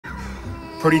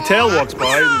pretty tail walks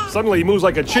by, and suddenly he moves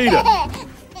like a cheetah.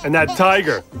 And that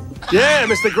tiger. Yeah,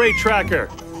 Mr. Great Tracker.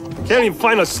 Can't even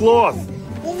find a sloth.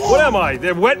 What am I,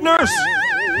 their wet nurse?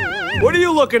 What are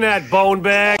you looking at, bone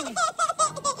bag?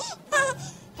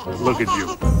 Look at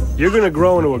you. You're gonna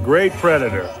grow into a great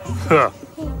predator. Huh.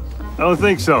 I don't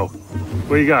think so.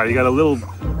 What you got? You got a little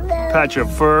patch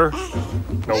of fur?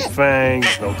 No fangs,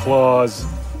 no claws.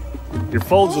 Your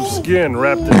folds of skin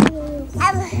wrapped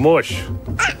in mush.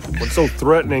 What's so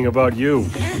threatening about you?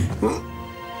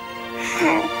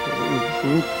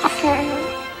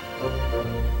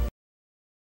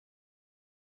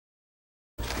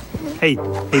 Hey,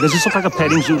 does this look like a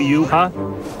petting zoo to you, huh?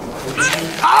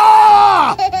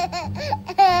 Ah!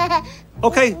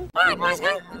 Okay.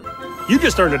 You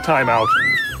just earned a timeout.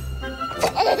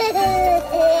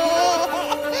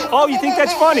 Oh, you think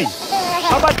that's funny?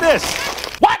 How about this?